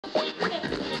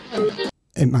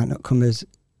it might not come as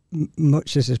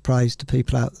much as a surprise to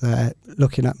people out there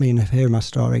looking at me and hearing my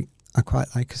story. I quite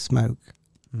like a smoke.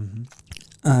 Mm-hmm.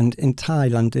 And in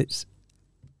Thailand, it's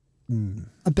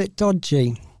a bit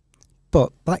dodgy.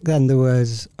 But back then there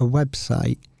was a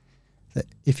website that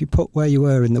if you put where you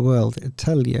were in the world, it would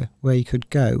tell you where you could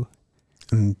go.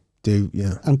 And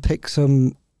pick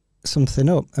something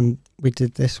up. And we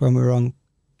did this when we were on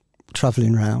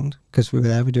travelling around, because we were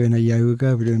there, we're doing a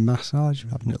yoga, we're doing massage,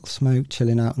 we're having a little smoke,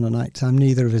 chilling out on a night time.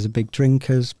 Neither of us are big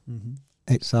drinkers. Mm-hmm.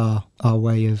 It's our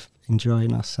way of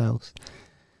enjoying ourselves.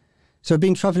 So we've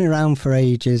been travelling around for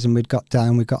ages, and we'd got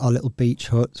our little beach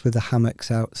huts with the hammocks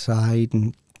outside.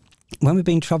 And when we've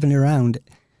been travelling around,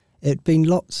 it'd been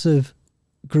lots of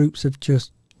groups of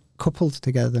just couples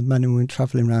together, men and women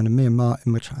travelling around, and me and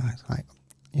Martin were trying, like,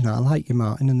 you know, I like you,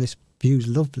 Martin, and this view's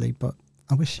lovely, but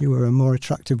I wish you were a more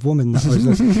attractive woman. That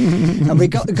was, and we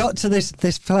got to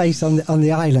this place on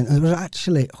the island, and it was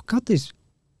actually, oh God, it's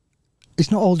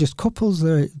not all just couples.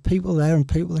 There are people there, and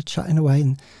people are chatting away,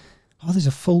 and there's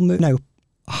a full moon, no,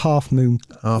 half moon,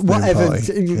 whatever. Half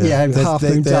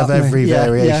moon. They have every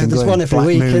variation. Yeah, there's one every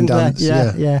week, and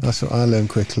yeah, that's what I learned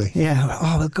quickly.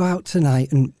 Yeah, we'll go out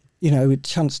tonight, and you know, a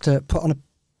chance to put on a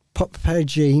pair of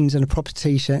jeans and a proper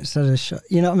t-shirt instead of a shirt,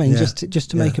 you know what I mean?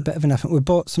 Just to make a bit of an effort. We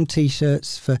bought some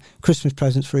t-shirts for Christmas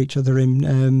presents for each other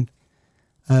in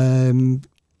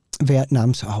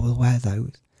Vietnam, so we'll wear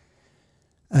those.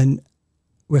 And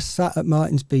we're sat at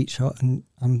Martin's beach hut, and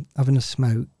I'm having a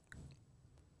smoke,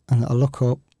 and I look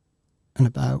up, and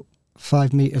about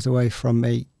 5 meters away from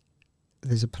me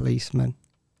there's a policeman.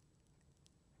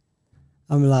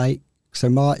 I'm like, so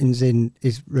Martin's in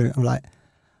his room, I'm like,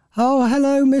 oh,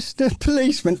 hello, Mr.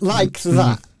 Policeman, like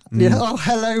that. You know, oh,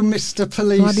 hello, Mr.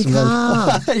 Policeman.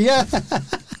 Yeah.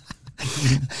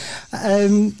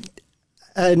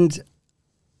 And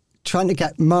trying to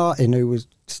get Martin, who was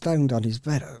stoned on his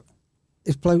bed,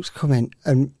 his bloke's coming,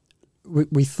 and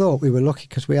we thought we were lucky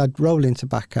because we had rolling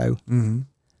tobacco and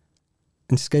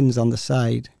skins on the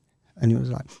side. And he was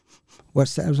like,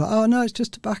 what's that? I was like, oh, no, it's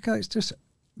just tobacco. It's just...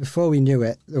 Before we knew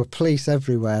it, there were police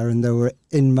everywhere, and they were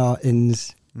in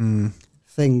Martin's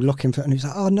thing looking for, and he was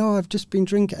like, oh no, I've just been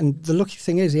drinking. And the lucky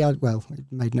thing is, it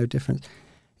made no difference.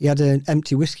 He had an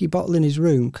empty whiskey bottle in his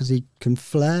room because he can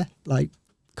flare, like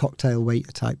cocktail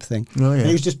waiter type thing. Oh, yeah. And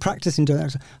he was just practicing doing that. I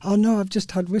was like, oh no, I've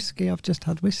just had whiskey. Like,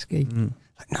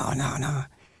 no.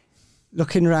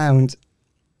 Looking around,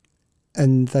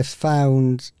 and they've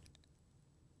found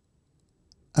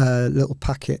a little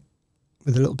packet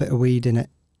with a little bit of weed in it.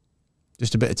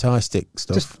 Just a bit of Thai stick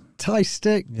stuff. Just Thai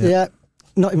stick, yeah.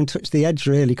 Not even touched the edge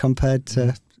really compared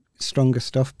to stronger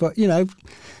stuff. But, you know,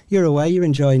 you're away, you're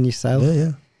enjoying yourself.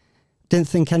 Yeah. Didn't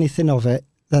think anything of it.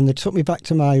 Then they took me back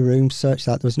to my room, searched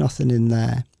that, there was nothing in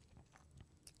there.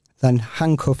 Then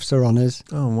handcuffs are on us.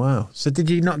 Oh, wow. So did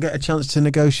you not get a chance to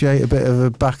negotiate a bit of a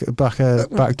back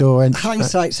door entry?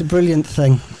 Hindsight's a brilliant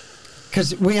thing.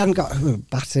 Because we hadn't we were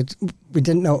battered. We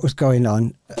didn't know what was going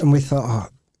on. And we thought,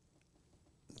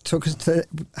 took us to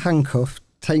handcuff,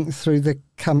 taken through the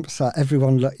campsite,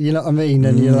 everyone, you know what I mean?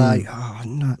 And you're like, oh,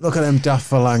 no. Look at them daft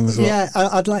phalangs. Yeah,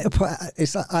 I'd like to put,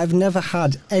 I've never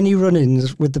had any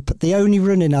run-ins with the only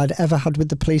run-in I'd ever had with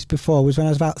the police before was when I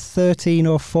was about 13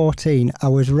 or 14. I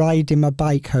was riding my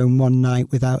bike home one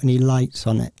night without any lights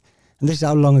on it. And this is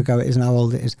how long ago it is and how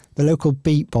old it is. The local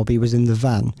beat bobby was in the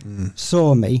van,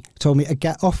 saw me, told me to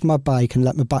get off my bike and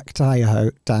let my back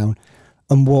tyre down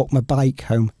and walk my bike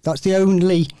home. That's the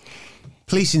only...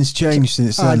 Policing's changed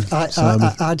since then.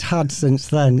 I'd had since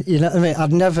then. You know what I mean?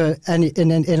 I'd never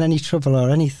in any trouble or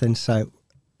anything. So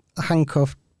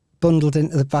handcuffed, bundled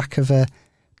into the back of a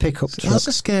pickup truck. That's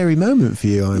a scary moment for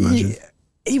you, I imagine.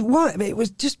 It was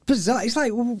just bizarre. It's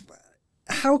like... Well,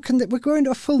 how can we're going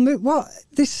to a full moon? What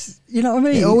this? You know what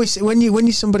I mean? It always when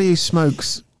you're somebody who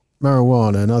smokes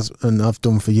marijuana and I've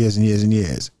done for years and years and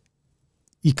years,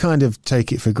 you kind of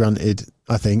take it for granted.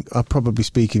 I think I'm probably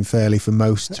speaking fairly for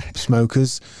most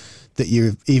smokers that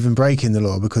you're even breaking the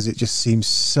law because it just seems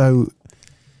so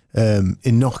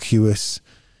innocuous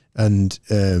and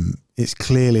it's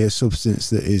clearly a substance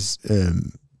that is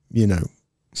you know,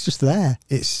 it's just there.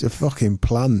 It's a fucking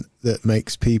plant that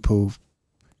makes people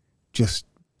just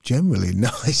generally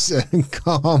nicer and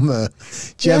calmer,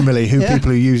 generally, people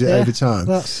who use it over time.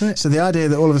 That's it. So the idea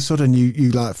that all of a sudden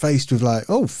you like faced with like,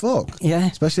 oh fuck,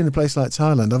 especially in a place like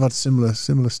Thailand, I've had similar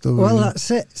stories. Well,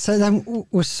 that's it. So then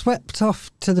we're swept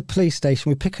off to the police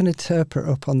station. We pick an interpreter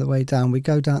up on the way down. We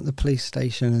go down to the police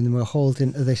station and then we're hauled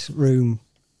into this room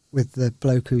with the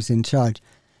bloke who's in charge.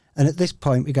 And at this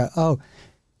point we go, oh,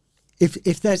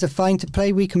 if there's a fine to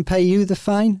pay, we can pay you the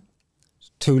fine.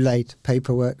 too late.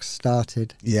 Paperwork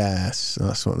started. Yes,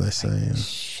 that's what they say. Yeah.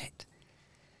 Shit.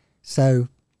 So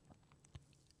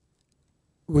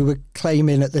we were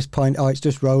claiming at this point, oh, it's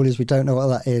just rollers. We don't know what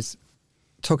that is.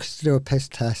 Took us to do a piss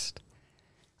test.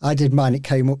 I did mine. It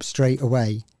came up straight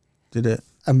away. Did it?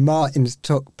 And Martin's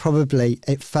took probably,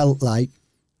 it felt like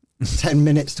 10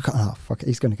 minutes to go, oh, fuck it,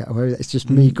 he's going to get away with it. It's just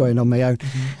me going on my own.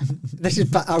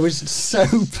 I was so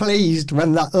pleased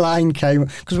when that line came,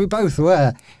 because we both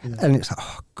were. Yeah. And it's like,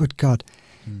 oh, good God.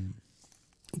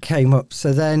 It came up.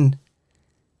 So then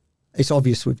it's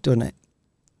obvious we've done it.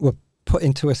 We're put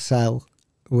into a cell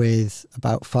with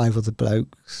about 5 other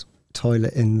blokes,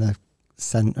 toilet in the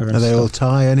centre. Are they all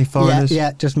Thai? Any foreigners?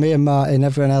 Yeah, just me and Martin,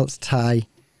 everyone else Thai.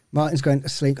 Martin's going to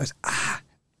sleep, goes,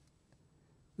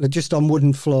 they're just on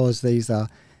wooden floors, these are.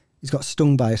 He's got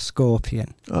stung by a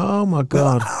scorpion. Oh, my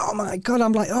God. Oh, my God.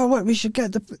 I'm like, oh, what, we should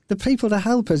get the people to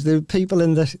help us. The people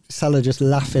in the cellar just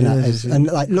laughing at us. And,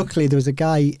 like, luckily there was a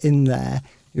guy in there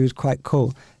who was quite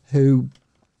cool, who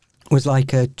was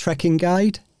like a trekking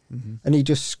guide. And he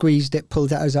just squeezed it,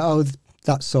 pulled it out. I was like, oh,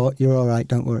 that sort, you're all right,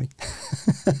 don't worry.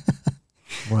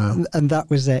 Wow. And that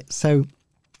was it. So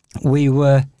we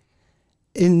were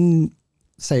in,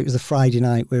 say it was a Friday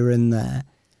night, we were in there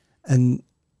and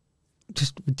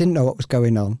just didn't know what was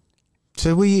going on.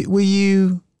 So did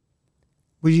you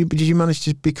manage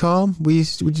to be calm?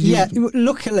 Yeah,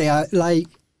 luckily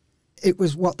it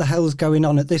was what the hell's going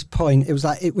on at this point. It was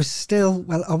like, it was still,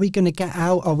 well, are we going to get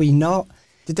out? Are we not?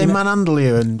 Did they manhandle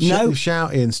you and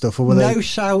shouting and stuff? Or were no they...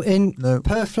 shouting, no.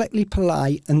 Perfectly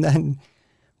polite. And then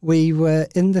we were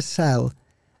in the cell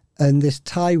and this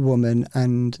Thai woman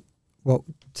and what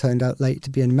turned out later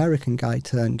to be an American guy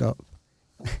turned up.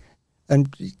 And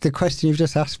the question you've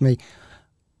just asked me,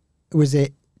 was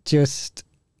it just,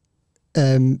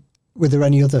 were there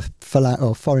any other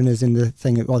foreigners in the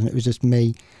thing? It wasn't. It was just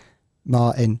me,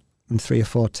 Martin, and 3 or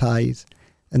 4 Thais.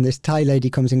 And this Thai lady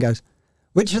comes and goes,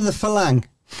 which are the Falang?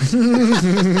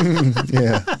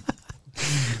 Yeah.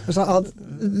 I was like, oh,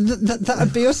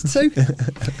 that'd be us too.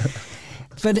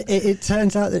 But it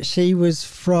turns out that she was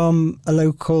from a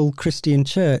local Christian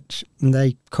church and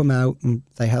they come out and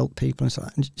they help people and so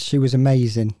on. And she was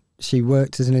amazing. She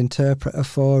worked as an interpreter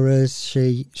for us.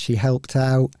 She helped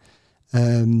out.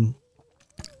 She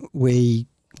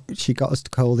got us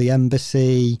to call the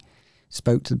embassy,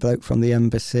 spoke to the bloke from the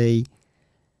embassy.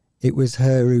 It was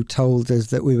her who told us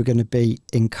that we were going to be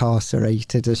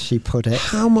incarcerated, as she put it.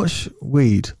 How much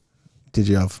weed did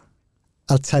you have?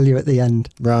 I'll tell you at the end.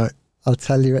 Right. I'll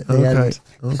tell you at the end.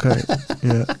 Okay,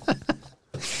 yeah.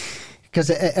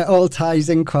 Because it all ties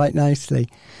in quite nicely.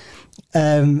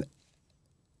 So,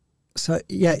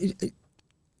 yeah,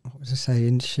 what was I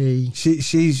saying?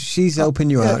 She's helping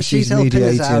you out. She's Us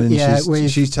mediating out, and yeah,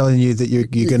 she's telling you that you're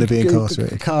going to be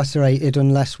incarcerated. Incarcerated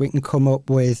unless we can come up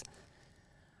with,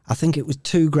 I think it was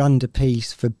 $2,000 a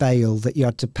piece for bail that you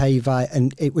had to pay via,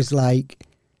 and it was like,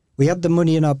 we had the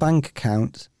money in our bank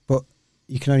account, but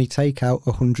you can only take out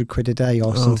 100 quid a day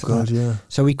or something. Oh, God, like that. yeah.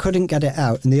 So we couldn't get it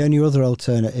out, and the only other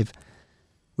alternative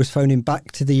was phoning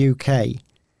back to the UK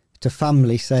to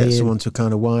family saying... Get someone to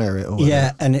kind of wire it or whatever.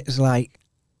 Yeah, and it's like,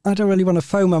 I don't really want to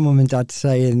phone my mum and dad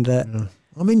saying that... Yeah.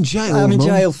 I'm in jail, I'm in Mum.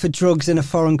 jail for drugs in a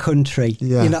foreign country.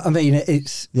 Yeah. You know what I mean?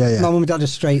 It's yeah. My mum and dad are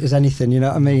straight as anything, you know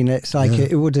what I mean? It's like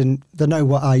it wouldn't, they know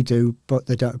what I do, but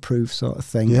they don't approve sort of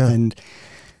thing. Yeah. And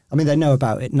I mean, they know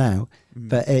about it now,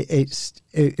 but it's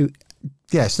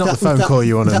not the phone call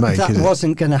you want to make, that is it?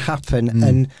 wasn't going to happen.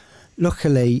 And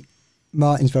luckily,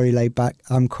 Martin's very laid back.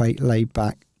 I'm quite laid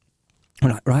back.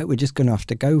 I'm like, right, we're just going to have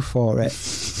to go for it.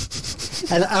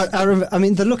 And I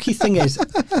mean, the lucky thing is,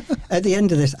 at the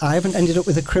end of this, I haven't ended up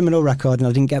with a criminal record and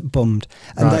I didn't get bummed.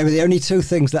 And they were the only 2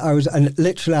 things that I was, and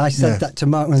literally I said that to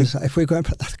Mark, and I was like, if we're going to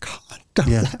put that, God, don't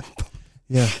let them bum.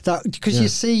 Yeah. Because you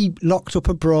see locked up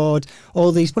abroad,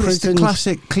 all these prisons. It's the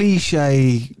classic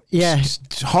cliche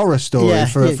horror story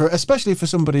for especially for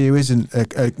somebody who isn't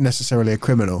necessarily a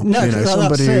criminal. No, you know,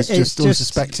 somebody who's just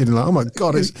unsuspecting, like, oh my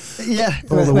God, it's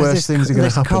all the worst things are going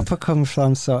to happen. Copper comes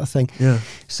from sort of thing. Yeah.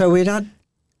 So we'd had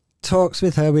talks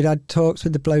with her, we'd had talks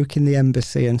with the bloke in the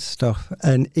embassy and stuff,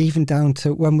 and even down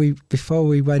to before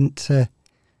we went to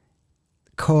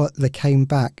court, they came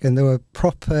back and there were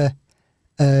proper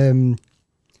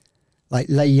like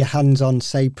lay your hands on,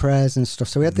 say prayers and stuff.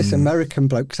 So we had this American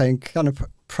bloke saying, kind of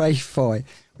pray for it,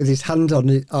 with his hand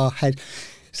on our head,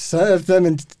 serve them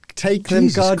and take them,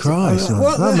 God. Jesus Christ.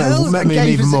 What the hell? That made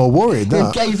me even more worried.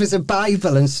 He gave us a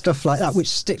Bible and stuff like that, which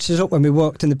stitches up when we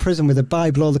walked in the prison with a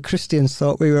Bible. All the Christians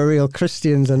thought we were real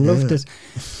Christians and loved us.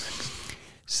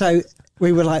 So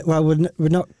we were like, well, we're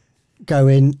not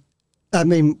going. I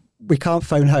mean, we can't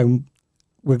phone home.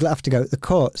 we're going to have to go to the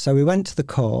court. So we went to the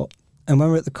court, and when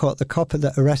we were at the court, the copper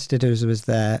that arrested us was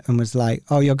there and was like,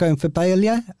 oh, you're going for bail,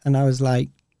 yeah? And I was like,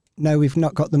 no, we've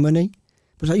not got the money.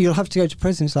 But like, you'll have to go to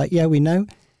prison. It's like, yeah, we know.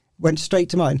 Went straight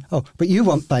to mine. Oh, but you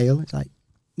want bail? It's like,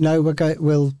 no,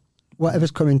 we'll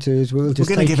whatever's coming to us, we're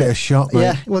going to give it a shot, mate.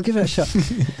 Yeah, we'll give it a shot.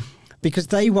 Because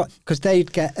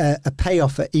they'd get a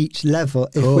payoff at each level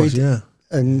if we'd,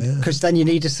 and because then you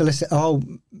need a solicitor. Oh,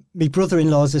 my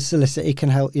brother-in-law's a solicitor; he can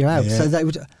help you out. Yeah. So they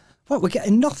would, we're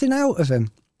getting nothing out of him.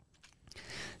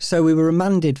 So we were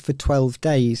remanded for 12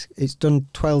 days. It's done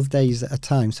 12 days at a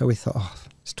time. So we thought, oh,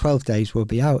 it's 12 days, we'll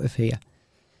be out of here.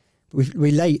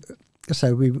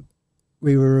 So we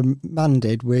were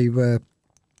remanded. We were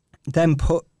then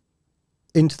put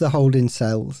into the holding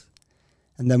cells.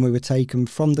 And then we were taken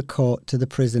from the court to the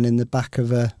prison in the back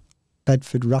of a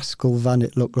Bedford Rascal van,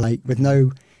 it looked like,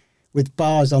 with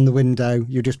bars on the window.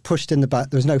 You just pushed in the back.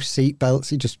 There was no seat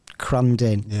belts. You just crammed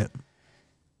in. Yeah.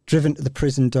 Driven to the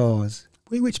prison doors.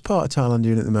 Which part of Thailand are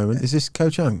you in at the moment? Is this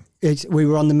Koh Chang? We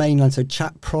were on the mainland, so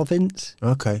Chat Province.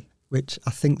 Okay. Which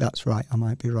I think that's right. I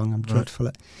might be wrong. I'm dreadful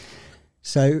at.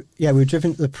 So, yeah, we were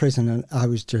driven to the prison and I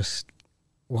was just,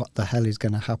 what the hell is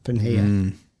going to happen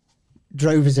here?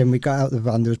 Drove us in, we got out of the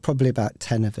van, there was probably about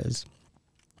 10 of us.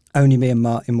 Only me and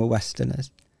Martin were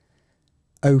Westerners.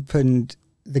 Opened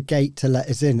the gate to let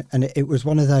us in, and it was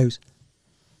one of those,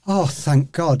 oh,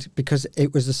 thank God, because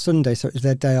it was a Sunday, so it was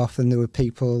their day off, and there were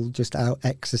people just out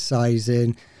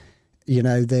exercising. You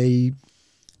know, they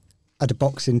had a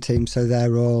boxing team, so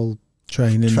they're all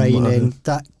training.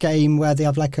 That game where they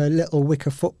have like a little wicker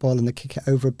football and they kick it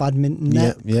over a badminton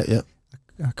net. Yeah.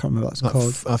 I can't remember what it's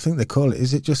called. I think they call it,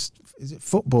 is it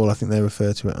football? I think they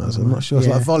refer to it as. I'm not sure. It's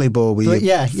like volleyball with feet.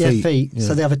 Yeah.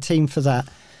 So they have a team for that.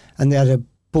 And they had a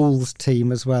Bulls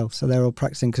team as well. So they're all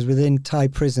practicing, because within Thai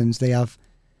prisons, they have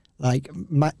like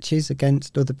matches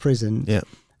against other prisons. Yeah.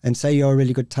 And say you're a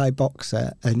really good Thai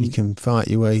boxer and you can fight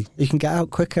your way. You can get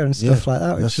out quicker and stuff like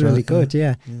that, which is really good.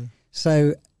 Yeah.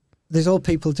 So there's all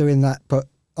people doing that. But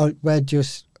we're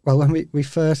just, when we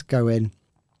first go in,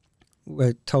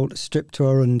 we're told to strip to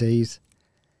our undies,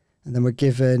 and then we're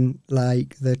given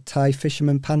like the Thai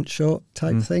fisherman pant short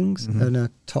type things and a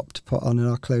top to put on, and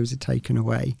our clothes are taken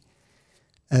away.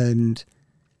 And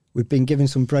we've been given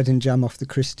some bread and jam off the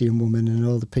Christian woman, and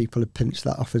all the people have pinched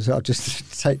that off as well.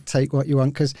 Just take what you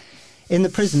want, because in the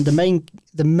prison, the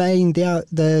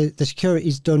security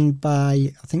is done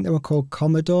by, I think they were called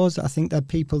commodores. I think they're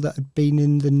people that had been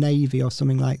in the Navy or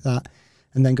something like that,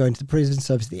 and then go into the prison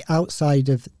service. The outside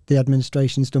of the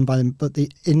administration is done by them, but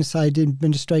the inside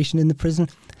administration in the prison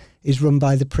is run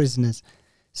by the prisoners.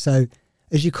 So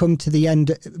as you come to the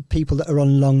end, people that are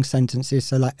on long sentences,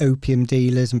 so like opium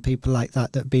dealers and people like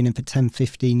that have been in for 10,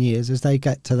 15 years, as they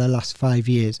get to their last 5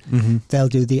 years, they'll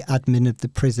do the admin of the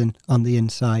prison on the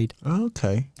inside. Oh,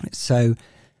 okay. So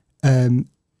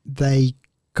they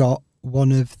got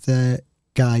one of the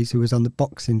guys who was on the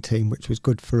boxing team, which was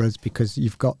good for us because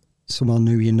you've got someone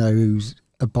who you know who's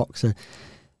a boxer.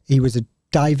 He was a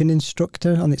diving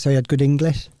instructor on it, so he had good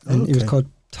English, and he was called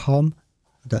Tom.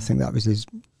 I don't think that was his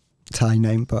Thai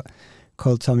name, but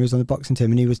called Tom. He was on the boxing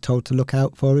team, and he was told to look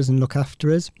out for us and look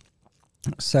after us.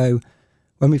 So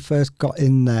when we first got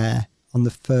in there on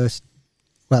the first,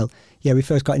 we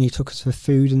first got in, he took us for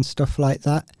food and stuff like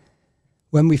that.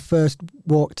 When we first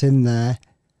walked in there,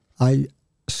 I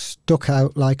stuck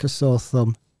out like a sore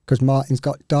thumb, because Martin's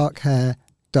got dark hair,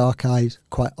 dark eyes,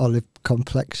 quite olive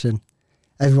complexion.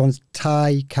 Everyone's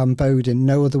Thai, Cambodian,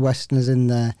 no other Westerners in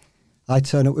there. I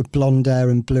turn up with blonde hair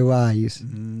and blue eyes.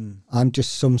 I'm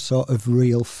just some sort of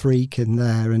real freak in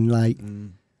there, and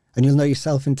and you'll know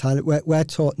yourself in Thailand. We're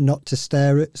taught not to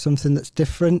stare at something that's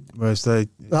different. Whereas they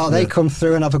come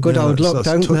through and have a good old look,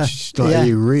 don't they? Like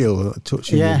you real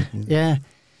touching. Yeah.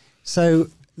 So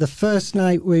the first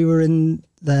night we were in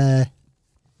there.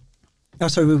 Oh,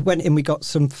 so we went in, we got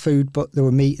some food, but they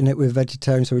were meat in it. We were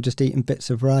vegetarian, so we were just eating bits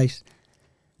of rice.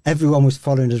 Everyone was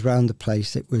following us around the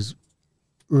place. It was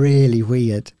really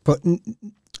weird. But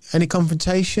any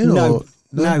confrontation? No,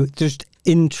 just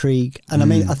intrigue. And I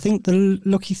mean, I think the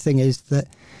lucky thing is that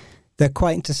they're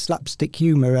quite into slapstick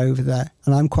humour over there,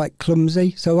 and I'm quite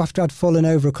clumsy. So after I'd fallen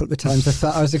over a couple of times, I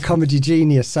thought I was a comedy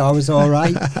genius, so I was all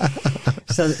right.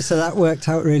 So that worked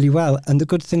out really well. And the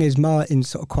good thing is Martin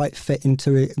sort of quite fit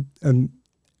into it, and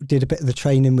did a bit of the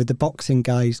training with the boxing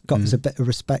guys, got us a bit of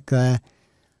respect there.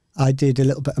 I did a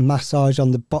little bit of massage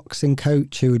on the boxing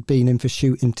coach who had been in for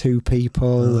shooting 2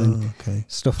 people and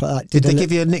stuff like that. Did they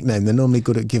give you a nickname? They're normally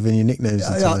good at giving you nicknames.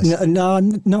 No,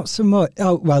 not so much.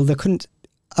 Oh, well, they couldn't.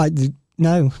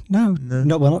 No,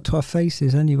 well, not to our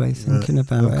faces anyway, thinking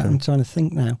about it. I'm trying to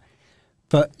think now.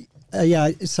 But yeah,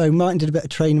 so Martin did a bit of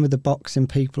training with the boxing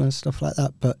people and stuff like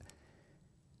that. But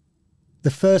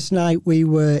the first night we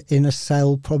were in a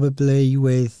cell probably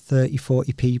with 30,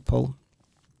 40 people.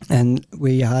 And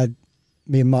me and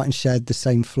Martin shared the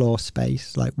same floor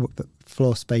space, like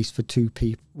floor space for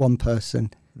one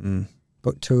person,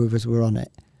 but two of us were on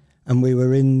it. And we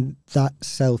were in that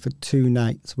cell for 2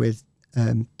 nights with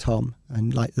Tom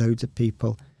and like loads of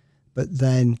people. But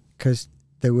then, because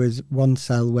there was one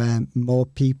cell where more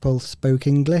people spoke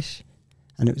English,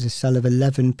 and it was a cell of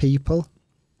 11 people.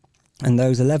 And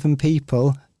those 11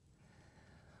 people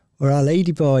were our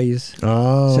lady boys.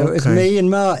 Oh, so it was me and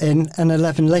Martin and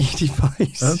 11 lady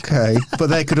boys. Okay, but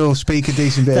they could all speak a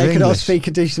decent bit of English. They could all speak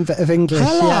a decent bit of English.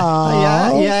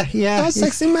 Hello. Yeah. That's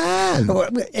sexy man.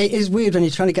 It is weird when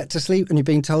you're trying to get to sleep and you're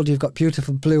being told you've got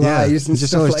beautiful blue eyes and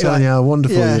just stuff always like telling that. you how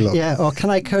wonderful you look. Yeah, or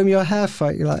can I comb your hair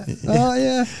for you? You're like, oh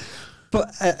yeah.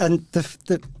 But and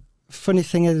the funny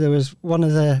thing is, there was one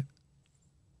of the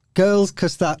girls,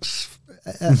 because that's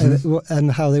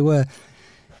and how they were.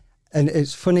 And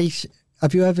it's funny,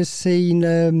 have you ever seen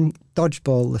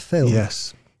Dodgeball, the film?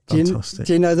 Yes, fantastic.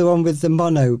 Do you know the one with the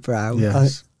monobrow?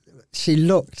 Yes. She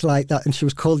looked like that, and she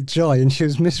was called Joy, and she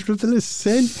was miserable as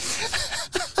sin.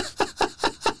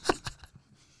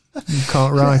 You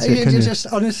can't write it, can you? Just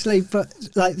honestly, but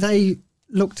like they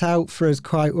looked out for us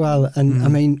quite well. And I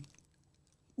mean,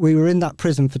 we were in that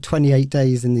prison for 28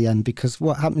 days in the end, because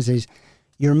what happens is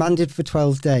you're remanded for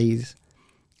 12 days,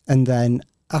 and then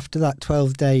after that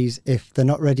 12 days, if they're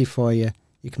not ready for you,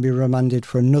 you can be remanded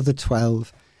for another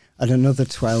 12 and another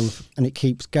 12, and it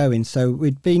keeps going. So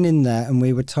we'd been in there and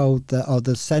we were told that,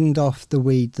 they'll send off the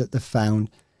weed that they found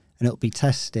and it'll be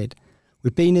tested.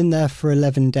 We'd been in there for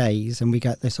 11 days and we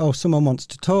get this, someone wants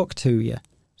to talk to you.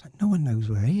 It's like, no one knows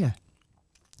we're here.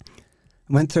 I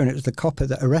went through and it was the copper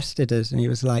that arrested us, and he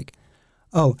was like,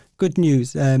 oh, good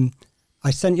news. I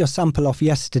sent your sample off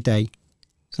yesterday.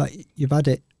 It's like, you've had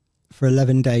it for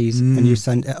 11 days and you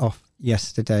sent it off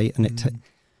yesterday, and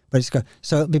but it's go,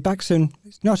 so it'll be back soon.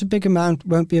 It's not a big amount,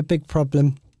 won't be a big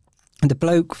problem. And the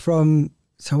bloke from,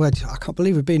 I can't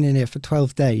believe we've been in here for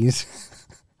 12 days.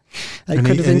 He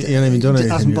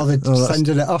hasn't bothered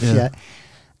sending it off yet.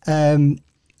 I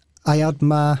had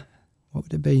my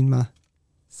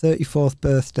 34th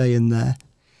birthday in there.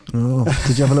 Oh,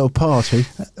 did you have a little party?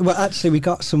 Well, actually, we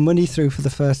got some money through for the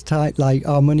first time. Like,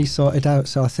 our money sorted out.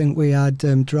 So I think we had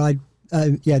dried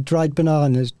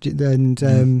bananas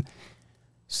and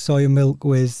soya milk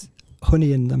with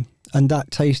honey in them, and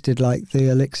that tasted like the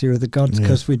elixir of the gods,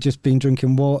 because we'd just been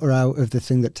drinking water out of the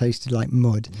thing that tasted like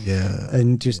mud.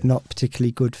 And just not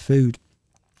particularly good food.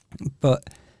 But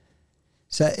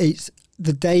so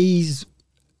the days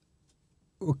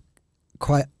were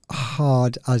quite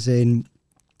hard, as in,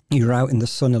 you're out in the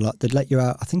sun a lot. They'd let you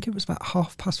out, I think it was about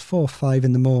 4:30, 5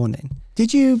 in the morning.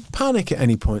 Did you panic at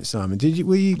any point, Simon?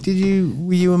 Were you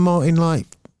and Martin, like,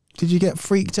 did you get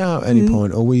freaked out at any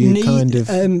point, or were you kind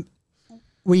of?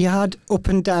 We had up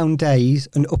and down days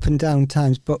and up and down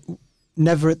times, but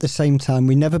never at the same time.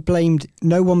 We never blamed.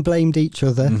 No one blamed each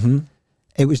other.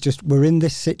 It was just, we're in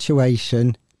this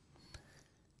situation.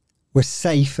 We're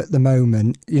safe at the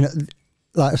moment. You know,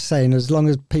 like I was saying, as long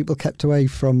as people kept away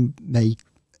from me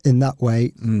in that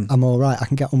way, I'm all right. I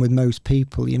can get on with most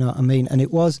people, you know what I mean? And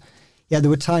it was, there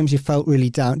were times you felt really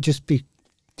down.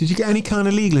 Did you get any kind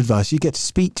of legal advice? Did you get to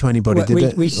speak to anybody?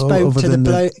 We spoke to the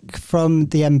bloke from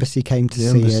the embassy, came to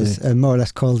see us, and more or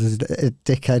less called us a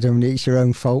dickhead, and it's your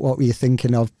own fault, what were you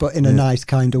thinking of? But in a nice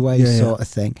kind of way, sort of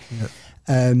thing.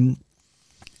 And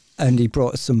he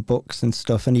brought us some books and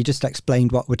stuff, and he just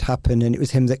explained what would happen. And it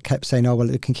was him that kept saying, oh, well,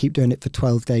 you can keep doing it for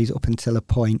 12 days up until a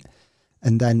point,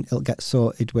 and then it'll get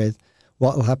sorted with.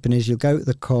 What will happen is you'll go to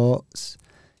the courts,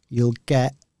 you'll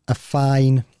get a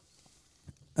fine,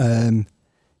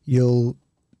 you'll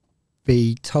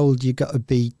be told you've got to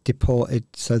be deported,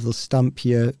 so they'll stamp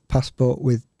your passport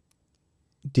with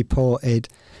deported.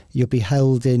 You'll be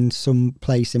held in some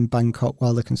place in Bangkok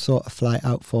while they can sort a flight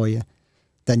out for you.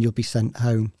 Then you'll be sent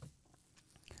home.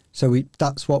 So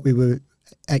that's what we were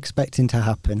expecting to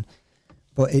happen.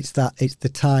 But it's the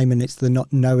time, and it's the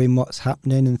not knowing what's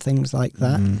happening and things like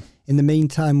that. In the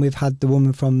meantime, we've had the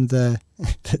woman from the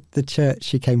church.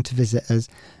 She came to visit us,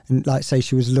 and like I say,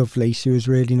 she was lovely. She was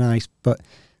really nice, but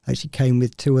like, she came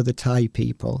with 2 other Thai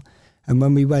people. And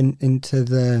when we went into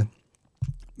the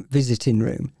visiting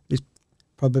room, it was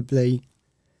probably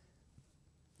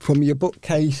from your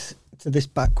bookcase to this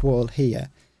back wall here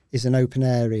is an open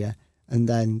area, and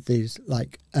then there's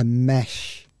like a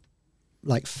mesh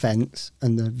like fence,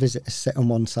 and the visitors sit on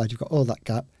one side. You've got all that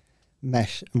gap,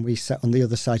 mesh and we sat on the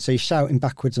other side. So you're shouting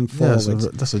backwards and forwards. Yeah,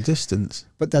 that's a distance.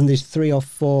 But then there's 3 or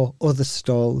 4 other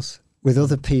stalls with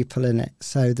other people in it.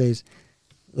 So there's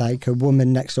like a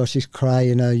woman next door, she's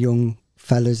crying, her young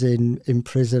fella's in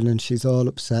prison and she's all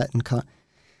upset and can't.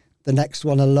 The next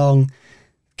one along,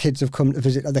 kids have come to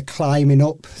visit, they're climbing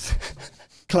up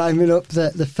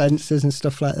the fences and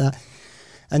stuff like that.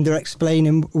 And they're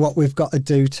explaining what we've got to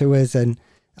do to us. And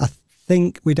I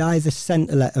think we'd either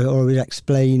sent a letter or we'd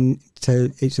explain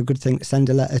it's a good thing to send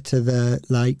a letter to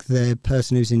the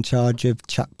person who's in charge of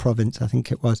Chak province, I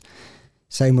think it was,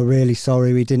 saying we're really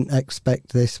sorry, we didn't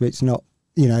expect this, it's not,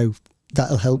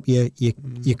 that'll help your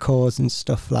cause and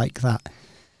stuff like that.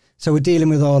 So we're dealing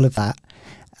with all of that.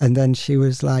 And then she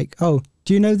was like, oh,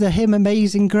 do you know the hymn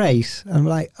Amazing Grace? I'm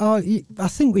like, oh, I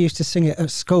think we used to sing it at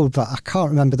school, but I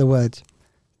can't remember the words.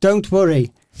 Don't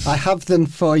worry, I have them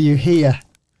for you here.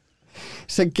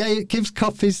 So gives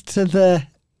copies to the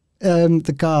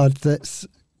guard that's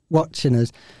watching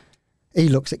us. He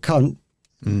looks at can't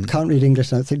read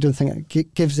English, I think, doesn't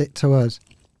think, gives it to us.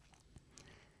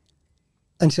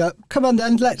 And she's like, come on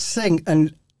then, let's sing.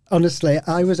 And honestly,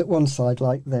 I was at one side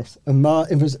like this, and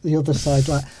Martin was at the other side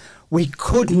like, we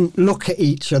couldn't look at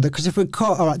each other, because if we'd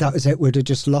caught, all right, that was it, we'd have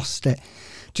just lost it.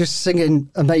 Just singing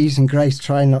Amazing Grace,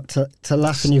 trying not to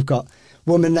laugh, and you've got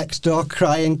woman next door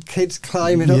crying, kids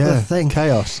climbing up the thing.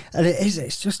 Chaos. And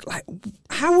it's just like,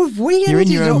 how have we ended up You're in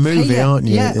your own movie, here? aren't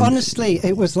you? Yeah, honestly,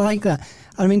 it was like that.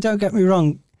 I mean, don't get me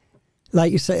wrong,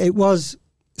 like you said, it was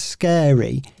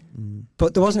scary,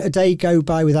 but there wasn't a day go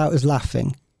by without us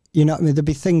laughing. You know what I mean? There'd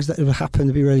be things that would happen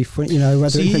that'd be really funny,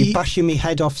 whether it's me bashing my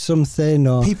head off something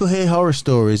or... People hear horror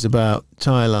stories about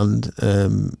Thailand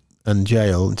and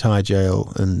jail, and Thai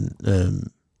jail, and,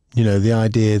 the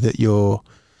idea that your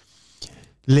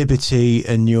liberty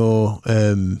and your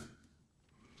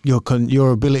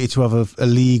ability to have a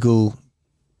legal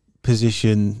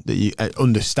position that you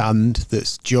understand,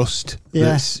 that's just,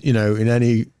 that's, in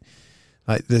any...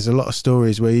 Like, there's a lot of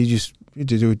stories where you just... We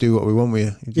do what we want with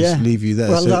you. We just leave you there.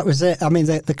 Well, that was it. I mean,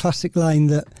 the classic line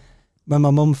that when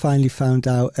my mum finally found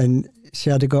out and she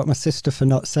had to go at my sister for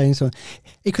not saying something,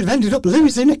 he could have ended up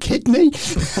losing a kidney.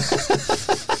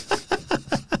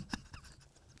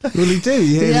 Well, he do.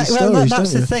 You hear these stories,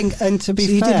 that's the thing. And to be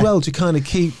fair, he did well to kind of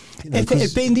keep... if it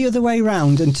had been the other way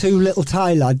round and 2 little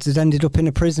Thai lads had ended up in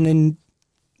a prison in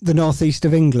the northeast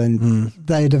of England,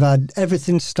 they'd have had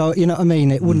everything started. You know what I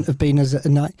mean? It wouldn't have been as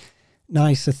a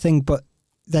nicer thing, but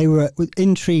they were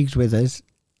intrigued with us.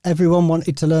 Everyone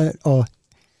wanted to learn, or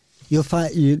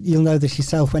you'll know this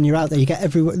yourself when you're out there. You get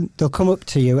everyone, they'll come up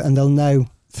to you and they'll know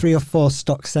 3 or 4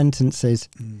 stock sentences.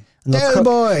 And they'll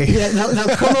boy! Yeah,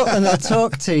 they'll come up and they'll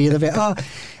talk to you. They'll be,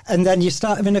 and then you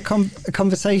start having a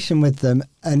conversation with them,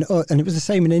 and it was the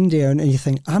same in India, and you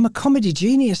think, I'm a comedy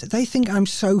genius. They think I'm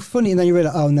so funny, and then you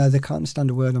realise, oh no, they can't understand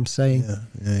a word I'm saying.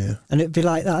 Yeah. And it'd be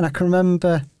like that. And I can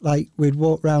remember, like, we'd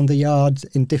walk around the yards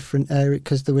in different areas,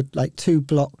 because there were like 2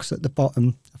 blocks at the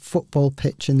bottom, a football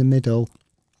pitch in the middle,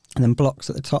 and then blocks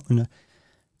at the top, and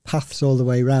paths all the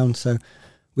way round. So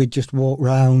we'd just walk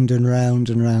round and round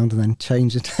and round, and then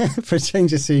change it for a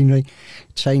change of scenery,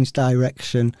 change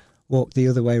direction, walk the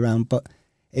other way around. But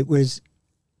it was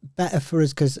better for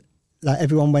us because, like,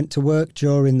 everyone went to work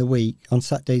during the week. On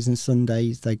Saturdays and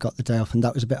Sundays they got the day off, and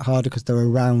that was a bit harder because they were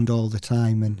around all the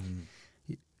time and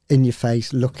in your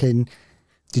face looking.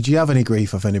 Did you have any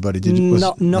grief off anybody?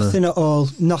 Nothing at all.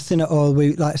 Nothing at all.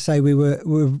 We, like I say, we were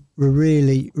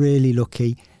really, really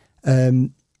lucky.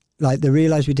 Like, they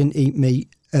realised we didn't eat meat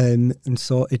and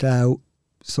sorted out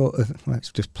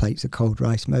it's just plates of cold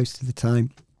rice most of the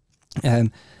time.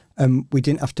 We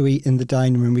didn't have to eat in the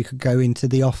dining room. We could go into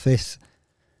the office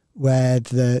where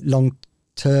the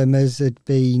long-termers had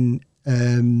been,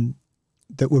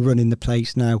 that were running the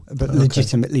place now, but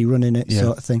legitimately running it,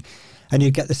 sort of thing. And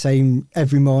you'd get the same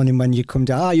every morning when you come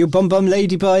down. You bum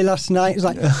lady boy last night. It's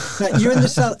like you're in the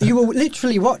cell. You were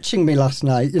literally watching me last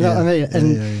night. You know what I mean?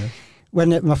 And when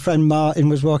my friend Martin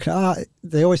was walking,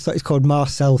 they always thought he's called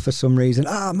Marcel for some reason.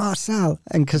 Marcel.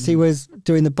 And because he was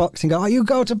doing the boxing, you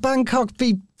go to Bangkok,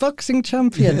 be boxing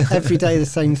champion. Every day the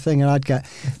same thing. And I'd get,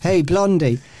 hey,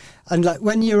 Blondie. And like,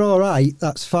 when you're all right,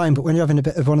 that's fine. But when you're having a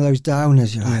bit of one of those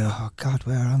downers, you're like, oh God,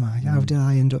 where am I? How did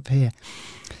I end up here?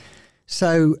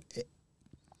 So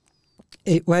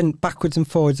it went backwards and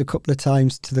forwards a couple of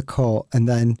times to the court. And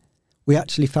then we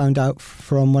actually found out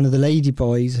from one of the lady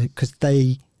boys, because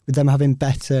with them having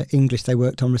better English, they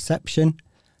worked on reception,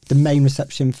 the main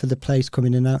reception for the place,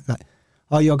 coming in and out, like,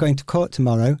 you're going to court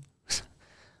tomorrow?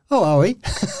 Are we?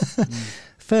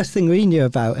 First thing we knew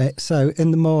about it. So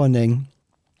in the morning,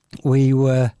 we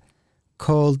were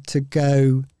called to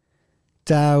go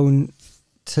down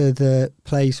to the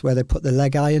place where they put the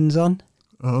leg irons on.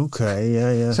 Okay,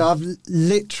 yeah. So I've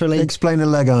literally... Explain a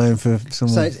leg iron for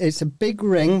someone. So it's a big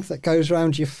ring that goes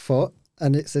around your foot,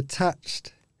 and it's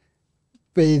attached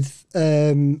with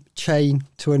chain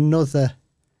to another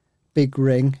big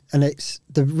ring, and it's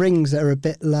the rings are a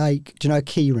bit like, do you know a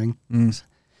key ring?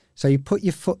 So you put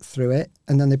your foot through it,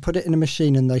 and then they put it in a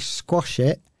machine and they squash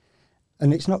it,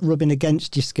 and it's not rubbing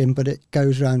against your skin, but it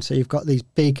goes around, so you've got these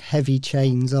big heavy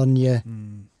chains on your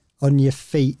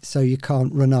feet, so you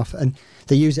can't run off. And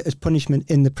they use it as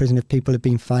punishment in the prison. If people have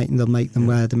been fighting, they'll make them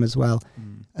wear them as well.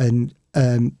 And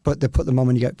but they put them on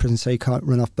when you get to prison, so you can't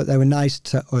run off. But they were nice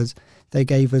to us. They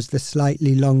gave us the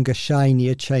slightly longer,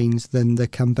 shinier chains than the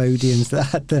Cambodians that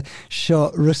had the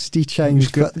short, rusty chains.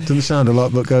 Doesn't sound a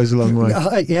lot, but goes a long way.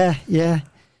 Yeah.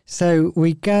 So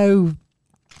we go...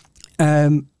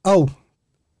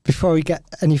 before we get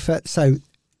any further... So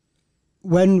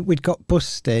when we'd got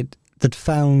busted, they'd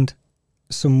found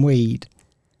some weed,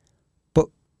 but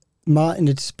Martin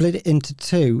had split it into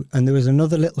two, and there was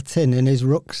another little tin in his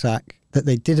rucksack that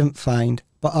they didn't find,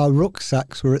 but our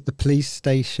rucksacks were at the police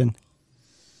station.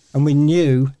 And we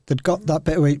knew they'd got that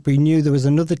bit away. We knew there was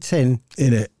another tin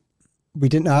in it. We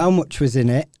didn't know how much was in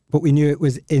it, but we knew it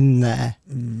was in there.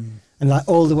 And like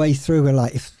all the way through, we're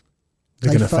like, if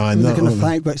they're going to find that, they're going to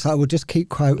find. But it's like, we'll just keep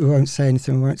quiet. We won't say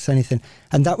anything.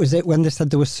 And that was it. When they said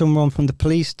there was someone from the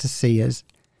police to see us,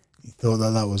 you thought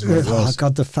that was what it was. Oh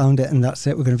God, they found it, and that's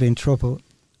it. We're going to be in trouble.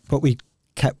 But we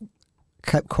kept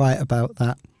quiet about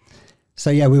that. So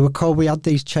yeah, we were called. We had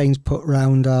these chains put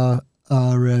round our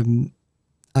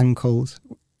ankles,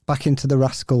 back into the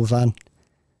rascal van,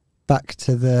 back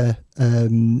to the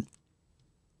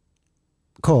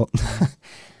court.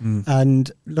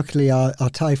 And luckily our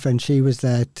Thai friend, she was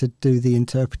there to do the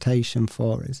interpretation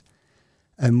for us,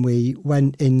 and we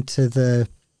went into the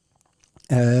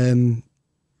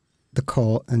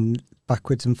court and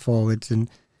backwards and forwards, and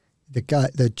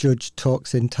the judge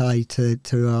talks in Thai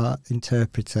to our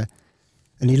interpreter,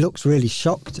 and he looks really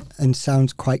shocked and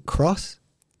sounds quite cross.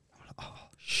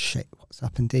 Shit, what's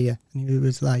happened here? And he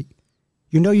was like,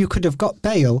 you could have got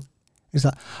bail. He's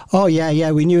like, oh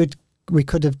yeah, we knew we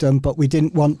could have done, but we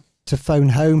didn't want to phone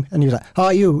home. And he was like, oh,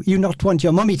 you not want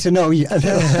your mummy to know you?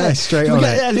 Straight on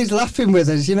it. And he's laughing with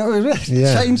us,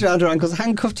 chains around her ankles,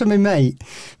 handcuffed to my mate,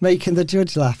 making the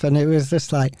judge laugh. And it was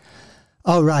just like,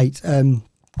 oh right. I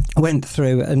went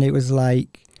through, and it was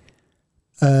like,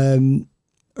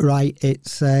 right,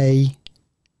 it's a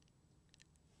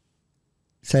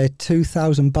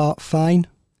 2,000 baht fine.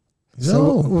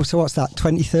 So what's that,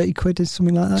 20, 30 quid or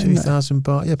something like that? 2,000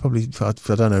 baht, yeah, probably, I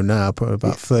don't know now, probably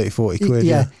about 30, 40 quid.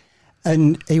 Yeah.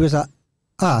 And he was like,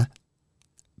 but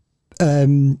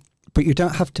you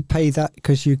don't have to pay that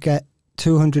because you get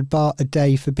 200 baht a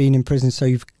day for being in prison, so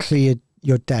you've cleared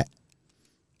your debt.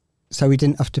 So we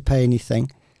didn't have to pay anything.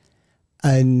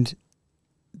 And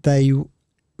they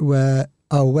were,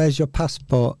 oh, where's your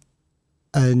passport?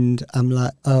 And I'm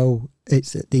like, oh,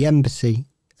 it's at the embassy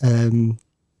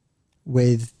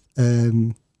with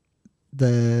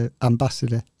the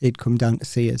ambassador. He'd come down to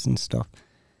see us and stuff,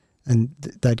 and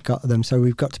they'd got them, so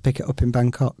we've got to pick it up in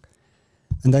Bangkok.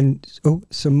 And then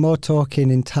some more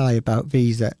talking in Thai about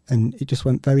visa, and it just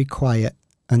went very quiet,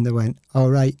 and they went, all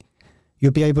right,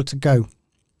 you'll be able to go.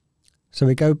 So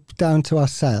we go down to our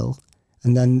cell,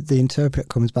 and then the interpreter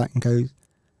comes back and goes,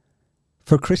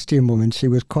 for a Christian woman, she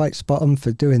was quite spot on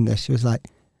for doing this. She was like,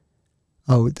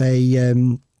 oh, they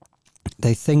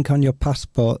think on your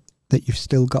passport that you've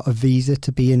still got a visa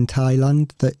to be in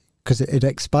Thailand, that because it had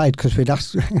expired, because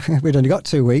we'd only got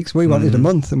 2 weeks. We wanted a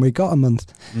month, and we got a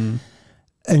month. And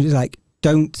she's like,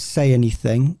 don't say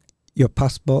anything. Your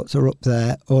passports are up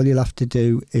there. All you'll have to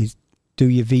do is do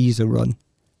your visa run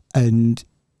and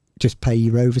just pay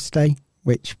your overstay,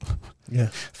 which,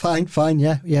 fine,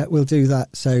 yeah, we'll do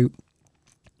that. So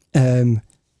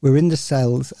we're in the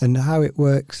cells, and how it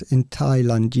works in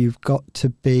Thailand, you've got to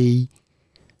be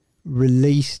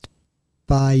released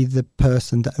by the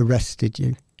person that arrested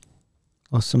you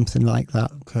or something like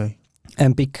that. Okay.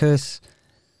 And because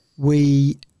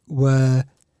we were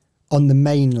on the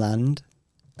mainland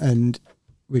and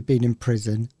we'd been in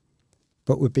prison,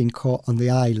 but we'd been caught on the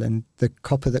island, the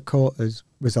copper that caught us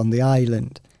was on the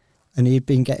island, and he'd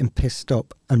been getting pissed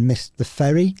up and missed the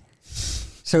ferry.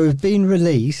 So we've been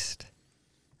released.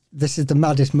 This is the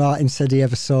maddest Martin said he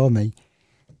ever saw me.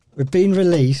 We've been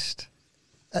released,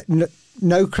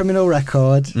 no criminal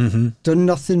record, done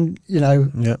nothing,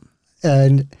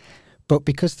 but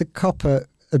because the copper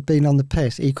had been on the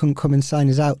piss, he couldn't come and sign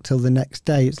us out till the next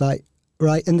day. It's like,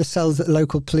 right in the cells at the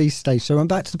local police station. So I went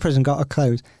back to the prison, got our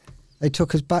clothes, They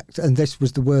took us back, and this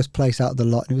was the worst place out of the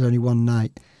lot, and it was only one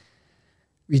night.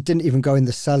 We didn't even go in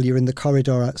the cell. You're in the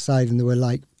corridor outside, and there were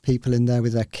like people in there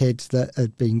with their kids that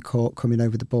had been caught coming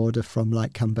over the border from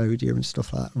like Cambodia and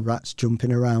stuff like that. Rats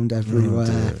jumping around everywhere.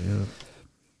 Oh dear, yeah.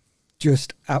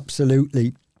 Just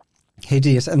absolutely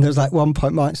hideous. And there was like one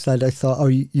point Martin said, I thought, oh,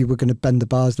 you were going to bend the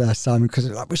bars there, Simon, because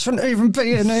like, we shouldn't even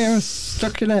be in here,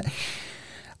 stuck in it.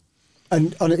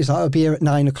 And on it, he's like, I'll be here at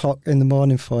 9 o'clock in the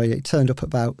morning for you. He turned up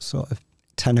about sort of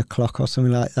 10 o'clock or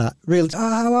something like that. Real,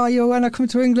 how are you? When I come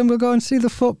to England, we'll go and see the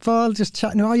football, just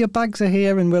chatting. Oh, your bags are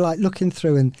here. And we're like looking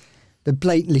through, and they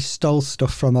blatantly stole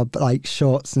stuff from our like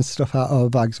shorts and stuff out of our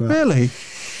bags. Really?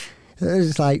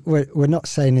 It's like, we're not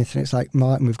saying anything. It's like,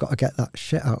 Martin, we've got to get that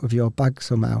shit out of your bag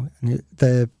somehow. And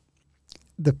the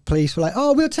police were like,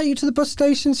 oh, we'll take you to the bus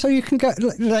station so you can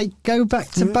go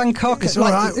back to Bangkok. It's all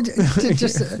right.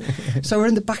 So we're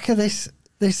in the back of this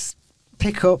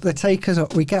pickup. They take us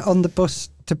up. We get on the bus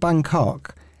to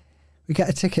Bangkok. We get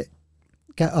a ticket,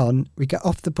 get on. We get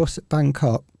off the bus at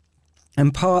Bangkok.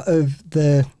 And part of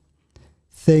the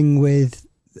thing with,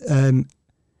 it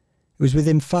was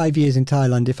within 5 years in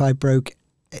Thailand, if I broke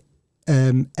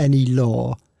any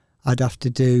law, I'd have to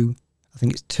do, I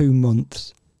think it's 2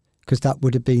 months, because that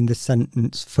would have been the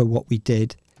sentence for what we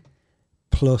did,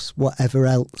 plus whatever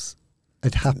else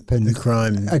had happened. The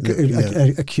crime.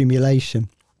 Accumulation.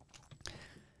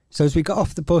 So as we got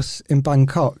off the bus in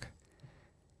Bangkok,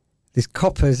 there's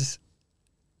coppers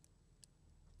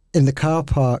in the car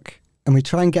park, and we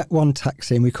try and get one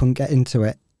taxi and we couldn't get into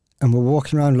it. And we're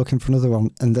walking around looking for another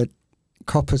one, and the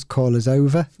coppers call us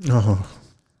over. Oh,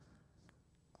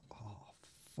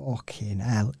 fucking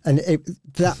hell. And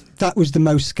that was the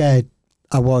most scared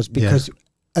I was, because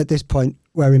at this point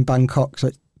we're in Bangkok,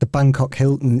 so the Bangkok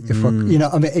Hilton, you know,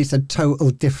 I mean, it's a total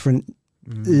different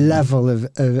level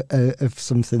of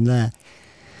something there.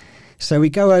 So we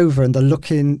go over and they're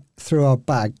looking through our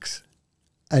bags,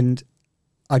 and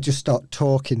I just start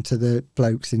talking to the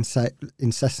blokes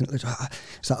incessantly.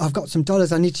 So I've got some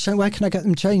dollars, I need to show, where can I get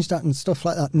them changed at and stuff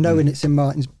like that, knowing it's in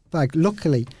Martin's bag.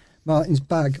 Luckily, Martin's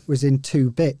bag was in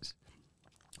 2 bits.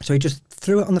 So he just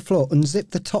threw it on the floor,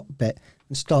 unzipped the top bit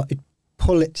and started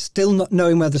pulling, still not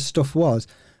knowing where the stuff was,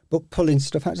 but pulling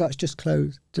stuff out. It's just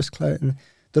clothes, just clothes. And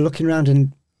they're looking around,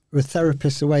 and the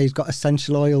therapist away, he's got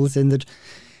essential oils in the,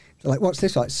 they're like, what's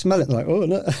this like? Smell it. They're like, oh,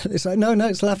 no. It's like, no,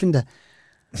 it's lavender.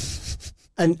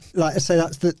 And like I say,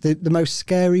 that's the most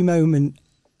scary moment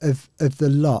of the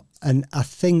lot. And I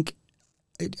think,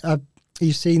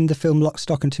 you've seen the film Lock,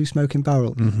 Stock and Two Smoking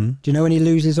Barrels? Do you know when he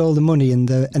loses all the money and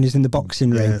he's in the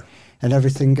boxing ring and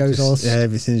everything goes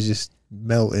everything's just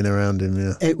melting around him.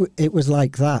 Yeah, it was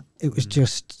like that. It was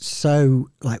just so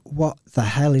like, what the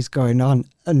hell is going on?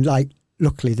 And like,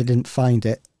 luckily they didn't find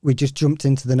it. We just jumped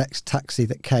into the next taxi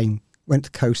that came, went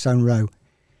to Koh San Row,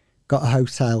 got a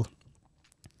hotel.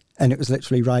 And it was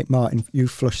literally, right, Martin, you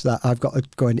flush that. I've got to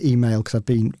go and email, because I've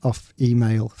been off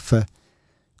email for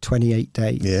 28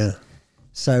 days. Yeah.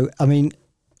 So, I mean,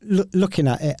 looking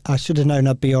at it, I should have known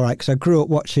I'd be all right, because I grew up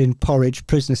watching Porridge,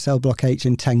 Prisoner Cell Block H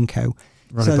and Tenko.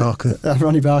 Ronnie Barker.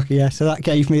 Ronnie Barker, yeah. So that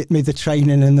gave me the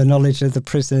training and the knowledge of the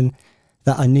prison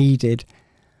that I needed.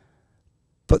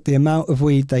 But the amount of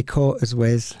weed they caught us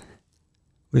with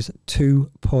was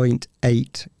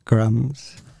 2.8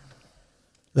 grams.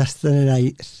 Less than an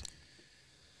eighth.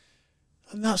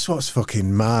 And that's what's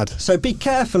fucking mad. So be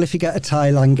careful if you get to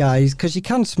Thailand, guys, because you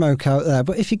can smoke out there.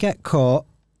 But if you get caught,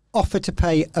 offer to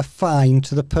pay a fine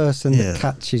to the person that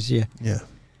catches you. Yeah.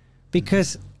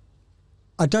 Because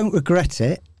I don't regret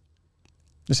it.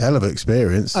 It's a hell of an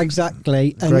experience.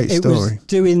 Exactly. Great and story. It was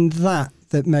doing that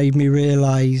made me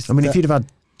realise. I mean, if you'd have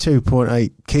had 2.8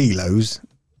 kilos,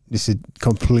 it's a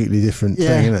completely different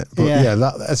thing, isn't it? But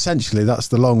that essentially, that's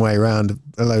the long way around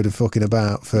a load of fucking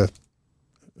about for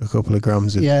a couple of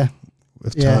grams of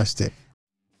Thai stick.